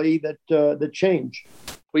medically that change.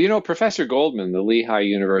 Well, Professor Goldman, the Lehigh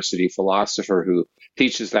University philosopher who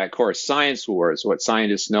teaches that course, Science Wars, What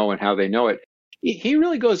Scientists Know and How They Know It, he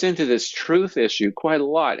really goes into this truth issue quite a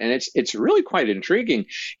lot, and it's really quite intriguing.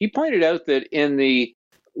 He pointed out that in the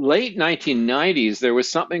late 1990s, there was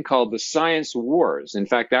something called the Science Wars. In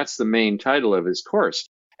fact, that's the main title of his course.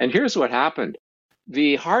 And here's what happened.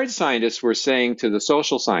 The hard scientists were saying to the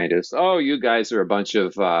social scientists, oh, you guys are a bunch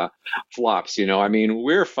of flops. I mean,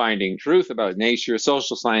 we're finding truth about nature.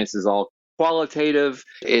 Social science is all qualitative.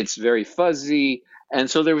 It's very fuzzy. And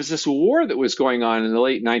so there was this war that was going on in the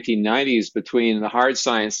late 1990s between the hard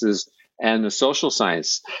sciences and the social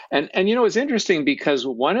science. And it's interesting because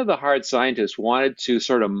one of the hard scientists wanted to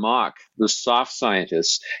sort of mock the soft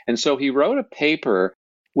scientists. And so he wrote a paper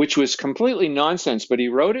which was completely nonsense, but he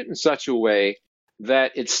wrote it in such a way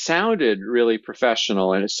that it sounded really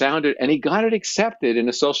professional, and he got it accepted in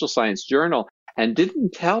a social science journal, and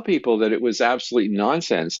didn't tell people that it was absolute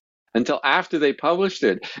nonsense until after they published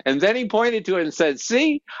it. And then he pointed to it and said,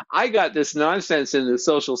 see, I got this nonsense in the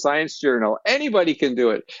social science journal. Anybody can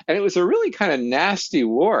do it. And it was a really kind of nasty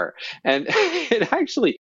war. And it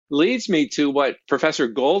actually leads me to what Professor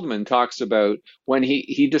Goldman talks about when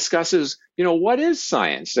he discusses, what is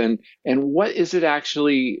science and what is it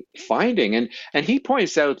actually finding? And he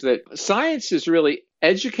points out that science is really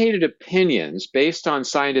educated opinions based on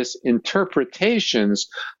scientists' interpretations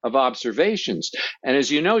of observations. And as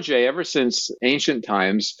you know, Jay, ever since ancient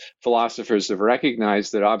times, philosophers have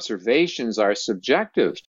recognized that observations are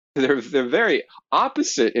subjective. They're very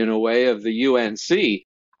opposite in a way of the UNC,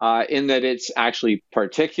 in that it's actually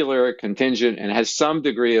particular, contingent, and has some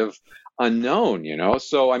degree of unknown,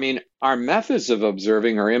 So, I mean, our methods of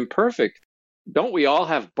observing are imperfect. Don't we all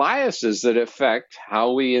have biases that affect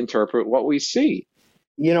how we interpret what we see?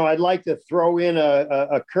 I'd like to throw in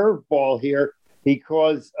a curveball here,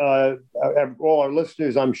 because all our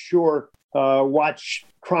listeners, I'm sure, watch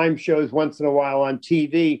crime shows once in a while on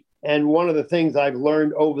TV. And one of the things I've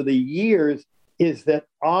learned over the years is that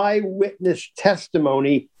eyewitness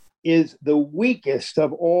testimony is the weakest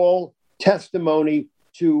of all testimony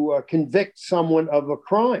to convict someone of a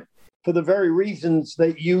crime, for the very reasons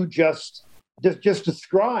that you just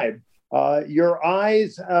described. Your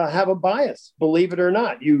eyes have a bias, believe it or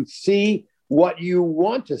not. You see what you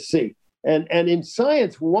want to see. And in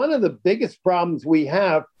science, one of the biggest problems we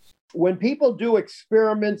have, when people do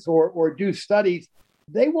experiments or do studies,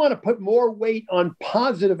 they want to put more weight on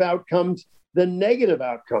positive outcomes than negative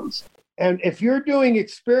outcomes. And if you're doing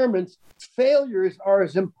experiments, failures are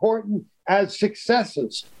as important as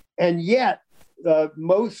successes. And yet,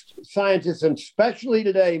 most scientists, and especially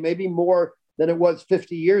today, maybe more than it was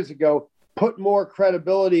 50 years ago, put more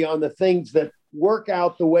credibility on the things that work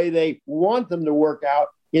out the way they want them to work out,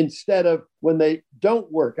 instead of when they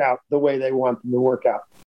don't work out the way they want them to work out.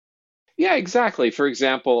 Yeah, exactly. For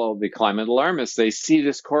example, the climate alarmists, they see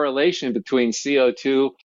this correlation between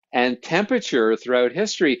CO2 and temperature throughout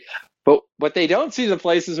history. But they don't see the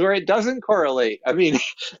places where it doesn't correlate. I mean,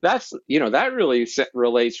 that really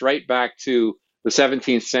relates right back to the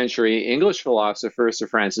 17th century English philosopher, Sir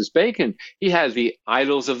Francis Bacon. He has the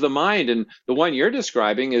idols of the mind. And the one you're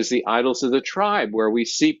describing is the idols of the tribe, where we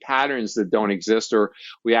see patterns that don't exist, or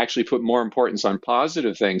we actually put more importance on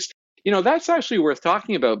positive things. That's actually worth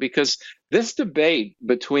talking about, because this debate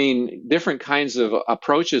between different kinds of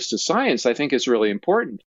approaches to science, I think, is really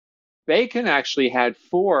important. Bacon actually had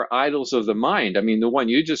 4 idols of the mind. I mean, the one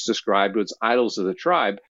you just described was idols of the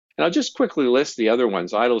tribe. And I'll just quickly list the other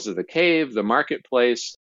ones: idols of the cave, the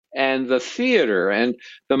marketplace, and the theater. And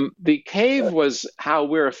the cave was how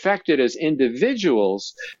we're affected as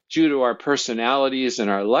individuals due to our personalities and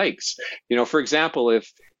our likes. For example,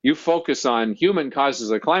 if you focus on human causes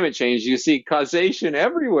of climate change, you see causation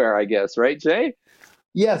everywhere, I guess, right, Jay?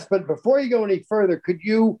 Yes, but before you go any further, could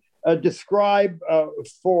you describe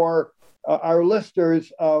for our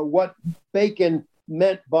listeners what Bacon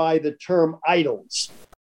meant by the term idols?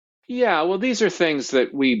 Yeah, well, these are things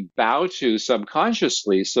that we bow to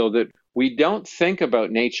subconsciously, so that we don't think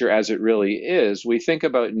about nature as it really is. We think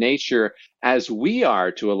about nature as we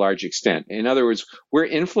are to a large extent. In other words, we're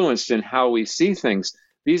influenced in how we see things.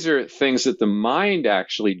 These are things that the mind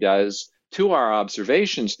actually does to our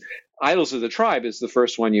observations. Idols of the tribe is the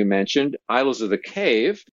first one you mentioned. Idols of the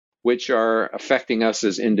cave, which are affecting us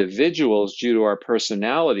as individuals due to our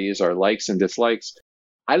personalities, our likes and dislikes.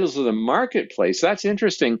 Idols of the marketplace, that's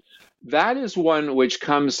interesting. That is one which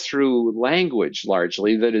comes through language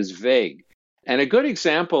largely that is vague. And a good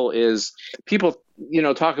example is people,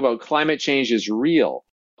 talk about climate change is real.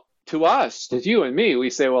 To us, to you and me, we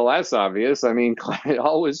say, well, that's obvious. I mean, climate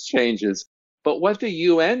always changes. But what the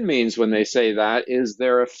UN means when they say that is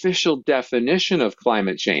their official definition of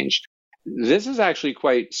climate change. This is actually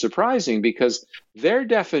quite surprising, because their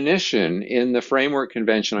definition in the Framework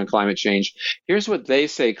Convention on Climate Change, here's what they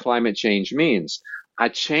say climate change means: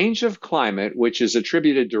 a change of climate which is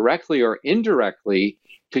attributed directly or indirectly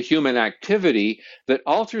to human activity that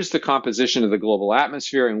alters the composition of the global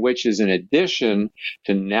atmosphere, and which is in addition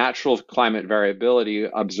to natural climate variability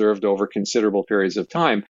observed over considerable periods of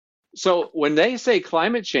time. So when they say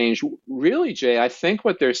climate change, really, Jay, I think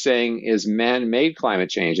what they're saying is man-made climate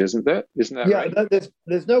change, isn't that? Isn't that right? Yeah,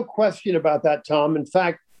 there's no question about that, Tom. In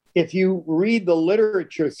fact, if you read the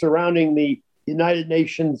literature surrounding the United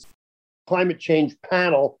Nations Climate Change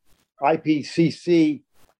Panel, IPCC,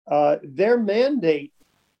 their mandate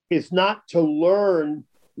is not to learn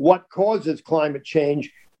what causes climate change.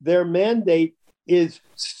 Their mandate is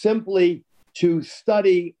simply to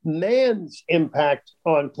study man's impact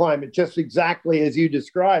on climate, just exactly as you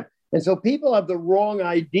described. And so people have the wrong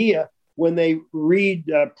idea when they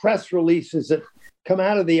read press releases that come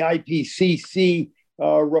out of the IPCC,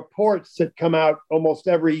 reports that come out almost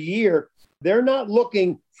every year. They're not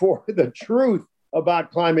looking for the truth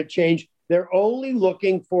about climate change. They're only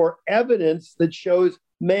looking for evidence that shows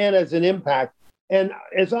man has an impact. And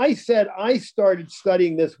as I said, I started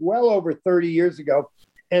studying this well over 30 years ago.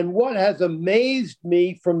 And what has amazed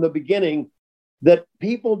me from the beginning, that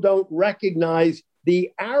people don't recognize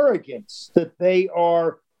the arrogance that they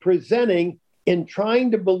are presenting in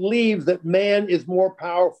trying to believe that man is more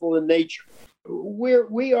powerful than nature.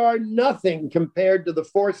 We are nothing compared to the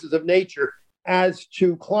forces of nature as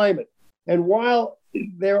to climate. And while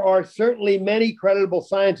there are certainly many credible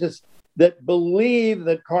scientists that believe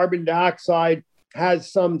that carbon dioxide has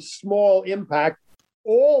some small impact,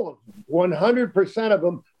 all of them, 100% of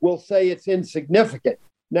them, will say it's insignificant.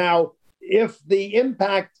 Now, if the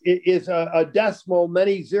impact is a decimal,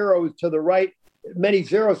 many zeros to the right, many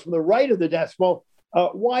zeros from the right of the decimal,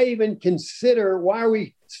 why even consider, why are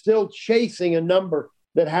we still chasing a number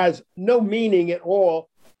that has no meaning at all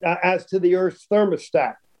as to the Earth's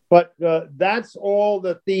thermostat? But that's all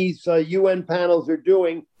that these UN panels are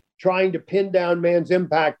doing, trying to pin down man's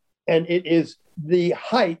impact. And it is the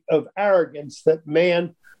height of arrogance that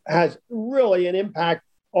man has really an impact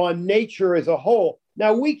on nature as a whole.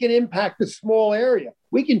 Now, we can impact a small area.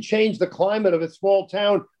 We can change the climate of a small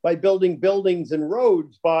town by building buildings and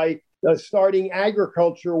roads, by starting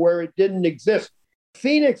agriculture where it didn't exist.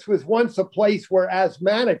 Phoenix was once a place where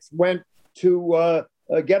asthmatics went to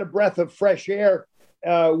get a breath of fresh air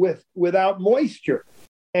without moisture.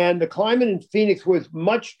 And the climate in Phoenix was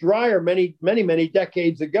much drier many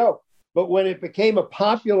decades ago. But when it became a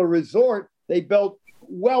popular resort, they built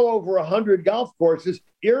well over 100 golf courses,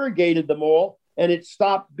 irrigated them all, and it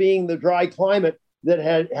stopped being the dry climate that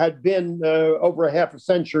had been over a half a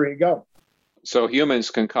century ago. So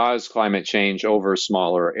humans can cause climate change over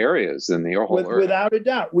smaller areas than the whole Earth. Without a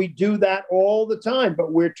doubt. We do that all the time,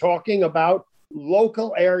 but we're talking about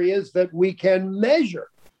local areas that we can measure.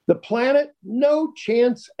 The planet, no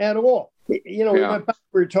chance at all. We went back,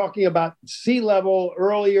 we were talking about sea level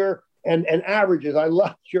earlier and averages. I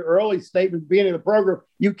loved your early statement at the beginning of the program.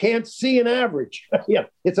 You can't see an average.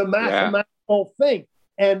 It's a mathematical thing.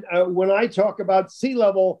 And when I talk about sea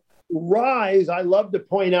level rise, I love to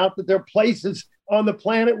point out that there are places on the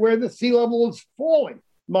planet where the sea level is falling.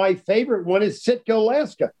 My favorite one is Sitka,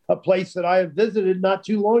 Alaska, a place that I have visited not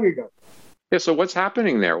too long ago. Yeah, so what's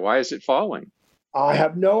happening there? Why is it falling? I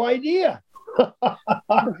have no idea.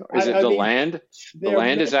 Is it land? The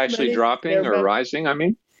land is actually dropping or rising, I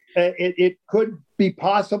mean? It could be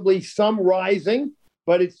possibly some rising,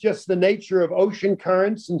 but it's just the nature of ocean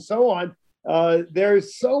currents and so on.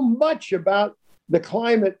 There's so much about the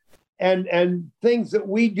climate and things that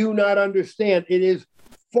we do not understand. It is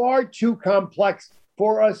far too complex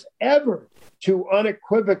for us ever to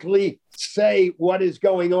unequivocally say what is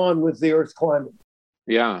going on with the Earth's climate.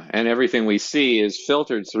 Yeah, and everything we see is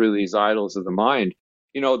filtered through these idols of the mind.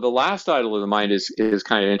 The last idol of the mind is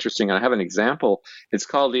kind of interesting. I have an example. It's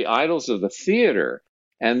called the idols of the theater.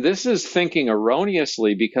 And this is thinking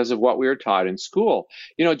erroneously because of what we were taught in school.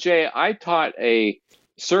 Jay, I taught a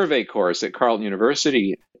survey course at Carleton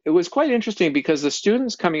University. It was quite interesting because the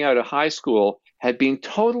students coming out of high school had been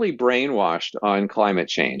totally brainwashed on climate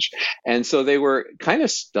change. And so they were kind of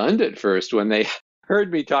stunned at first when they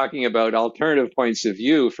heard me talking about alternative points of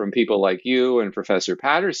view from people like you and Professor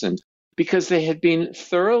Patterson, because they had been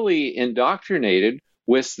thoroughly indoctrinated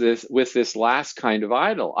with this last kind of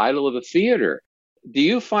idol of the theater. Do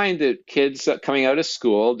you find that kids coming out of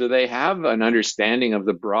school, do they have an understanding of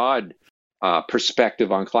the broad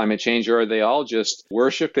perspective on climate change, or are they all just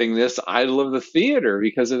worshiping this idol of the theater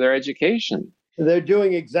because of their education? They're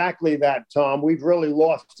doing exactly that, Tom. We've really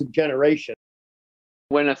lost a generation.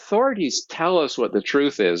 When authorities tell us what the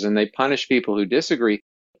truth is and they punish people who disagree,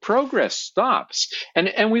 progress stops.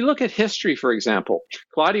 And we look at history, for example.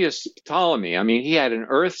 Claudius Ptolemy, he had an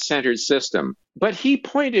Earth-centered system, but he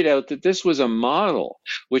pointed out that this was a model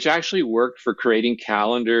which actually worked for creating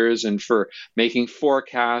calendars and for making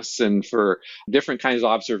forecasts and for different kinds of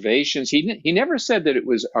observations. He never said that it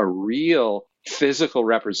was a real physical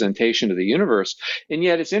representation of the universe. And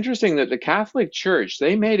yet it's interesting that the Catholic Church,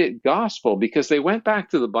 they made it gospel because they went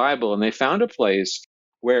back to the Bible and they found a place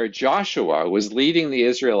where Joshua was leading the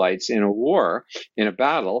Israelites in a war, in a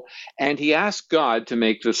battle, and he asked God to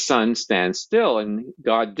make the sun stand still. And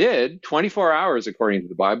God did. 24 hours, according to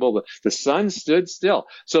the Bible, the sun stood still.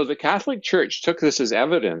 So the Catholic Church took this as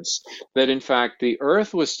evidence that, in fact, the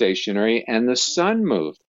earth was stationary and the sun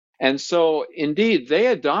moved. And so, indeed, they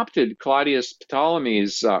adopted Claudius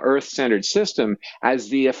Ptolemy's earth-centered system as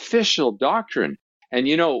the official doctrine. And,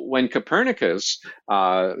 when Copernicus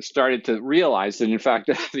started to realize that, in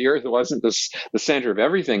fact, the Earth wasn't the center of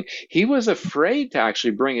everything, he was afraid to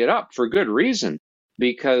actually bring it up for good reason.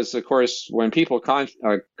 Because, of course, when people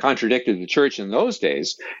contradicted the church in those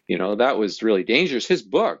days, that was really dangerous. His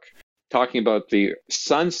book, talking about the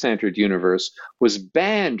sun-centered universe, was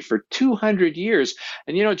banned for 200 years.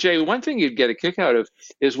 And, Jay, one thing you'd get a kick out of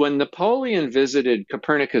is when Napoleon visited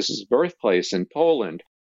Copernicus's birthplace in Poland,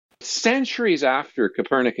 centuries after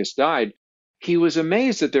Copernicus died, he was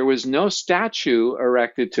amazed that there was no statue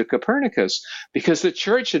erected to Copernicus because the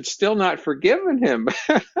church had still not forgiven him.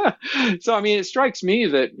 So, it strikes me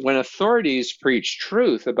that when authorities preach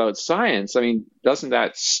truth about science, doesn't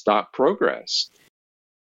that stop progress?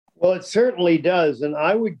 Well, it certainly does. And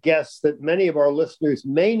I would guess that many of our listeners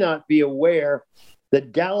may not be aware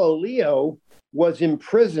that Galileo was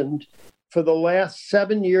imprisoned for the last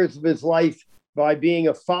 7 years of his life by being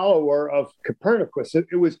a follower of Copernicus.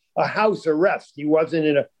 It was a house arrest. He wasn't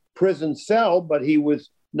in a prison cell, but he was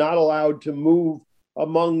not allowed to move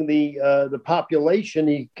among the population.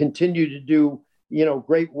 He continued to do,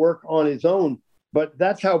 great work on his own. But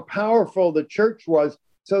that's how powerful the church was.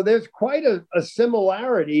 So there's quite a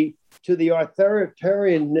similarity to the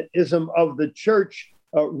authoritarianism of the church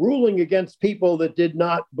ruling against people that did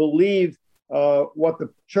not believe what the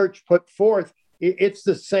church put forth. It's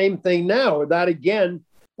the same thing now. That, again,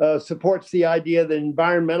 supports the idea that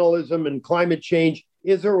environmentalism and climate change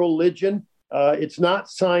is a religion. It's not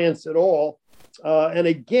science at all. And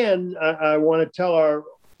again, I want to tell our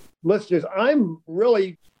listeners, I'm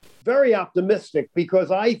really very optimistic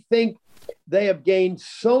because I think they have gained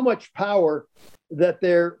so much power that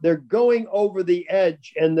they're going over the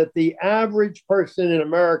edge, and that the average person in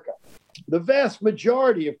America, the vast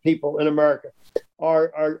majority of people in America,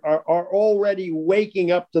 are already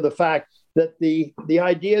waking up to the fact that the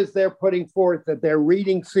ideas they're putting forth, that they're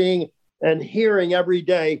reading, seeing, and hearing every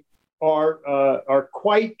day are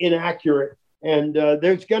quite inaccurate. And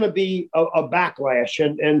there's going to be a backlash.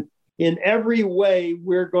 And in every way,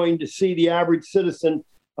 we're going to see the average citizen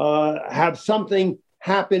have something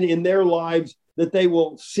happen in their lives that they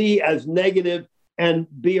will see as negative and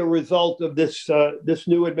be a result of this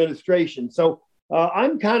new administration. So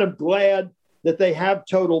I'm kind of glad that they have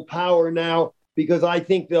total power now, because I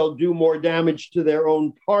think they'll do more damage to their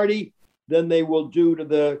own party than they will do to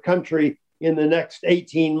the country in the next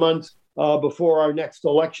 18 months before our next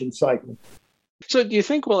election cycle. So do you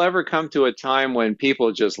think we'll ever come to a time when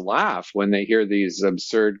people just laugh when they hear these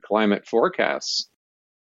absurd climate forecasts?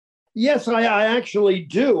 Yes, I actually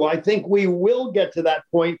do. I think we will get to that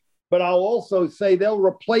point, but I'll also say they'll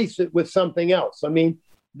replace it with something else. I mean,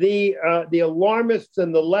 the alarmists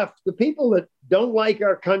and the left, the people that don't like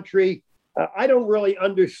our country, I don't really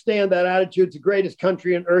understand that attitude. It's the greatest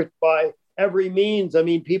country on earth by every means. I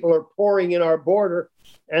mean, people are pouring in our border,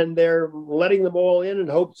 and they're letting them all in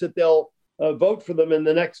hopes that they'll vote for them in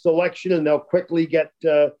the next election, and they'll quickly get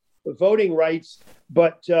voting rights.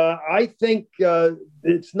 But I think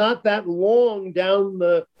it's not that long down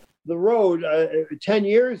the road, 10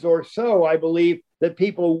 years or so, I believe, that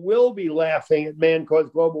people will be laughing at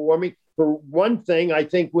man-caused global warming. For one thing, I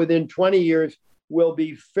think within 20 years, we'll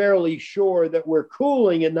be fairly sure that we're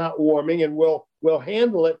cooling and not warming, and we'll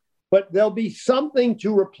handle it. But there'll be something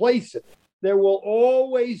to replace it. There will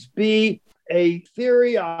always be a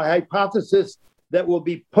theory, a hypothesis that will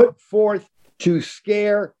be put forth to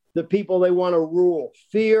scare the people they want to rule.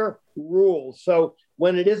 Fear rules. So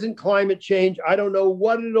when it isn't climate change, I don't know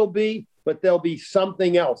what it'll be, but there'll be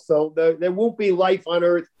something else. So there won't be life on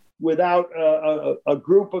Earth without a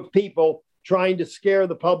group of people trying to scare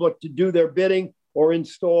the public to do their bidding or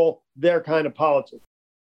install their kind of politics.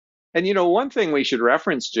 And, one thing we should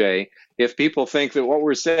reference, Jay, if people think that what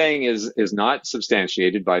we're saying is not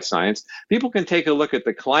substantiated by science, people can take a look at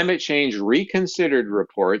the Climate Change Reconsidered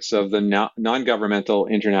reports of the Non-Governmental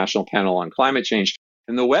International Panel on Climate Change.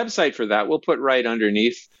 And the website for that we'll put right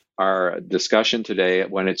underneath our discussion today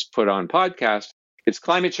when it's put on podcast. It's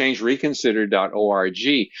climatechangereconsidered.org.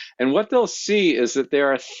 And what they'll see is that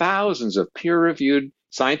there are thousands of peer-reviewed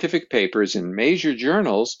scientific papers in major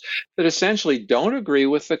journals that essentially don't agree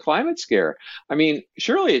with the climate scare. I mean,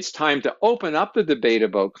 surely it's time to open up the debate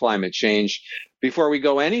about climate change before we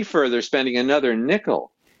go any further spending another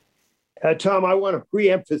nickel. Tom, I want to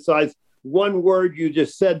re-emphasize one word you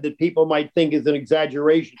just said that people might think is an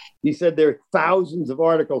exaggeration. You said there are thousands of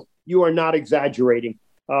articles. You are not exaggerating.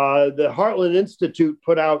 The Heartland Institute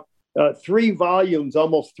put out 3 volumes,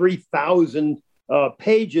 almost 3,000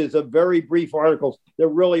 pages of very brief articles. There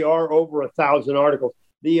really are over 1,000 articles.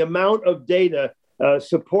 The amount of data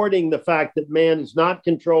supporting the fact that man is not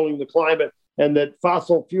controlling the climate and that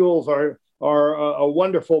fossil fuels are a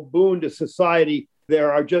wonderful boon to society.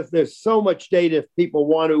 There's so much data if people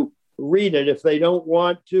want to read it. If they don't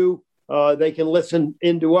want to, they can listen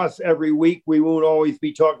into us every week. We won't always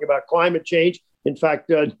be talking about climate change. In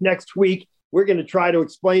fact, next week, we're going to try to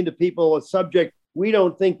explain to people a subject we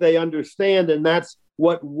don't think they understand, and that's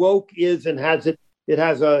what woke is, and it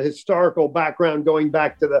has a historical background going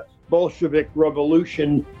back to the Bolshevik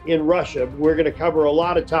Revolution in Russia. We're going to cover a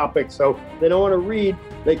lot of topics, so if they don't want to read,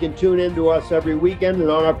 they can tune in to us every weekend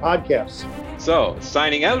and on our podcasts. So,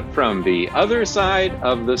 signing out from the other side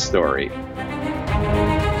of the story.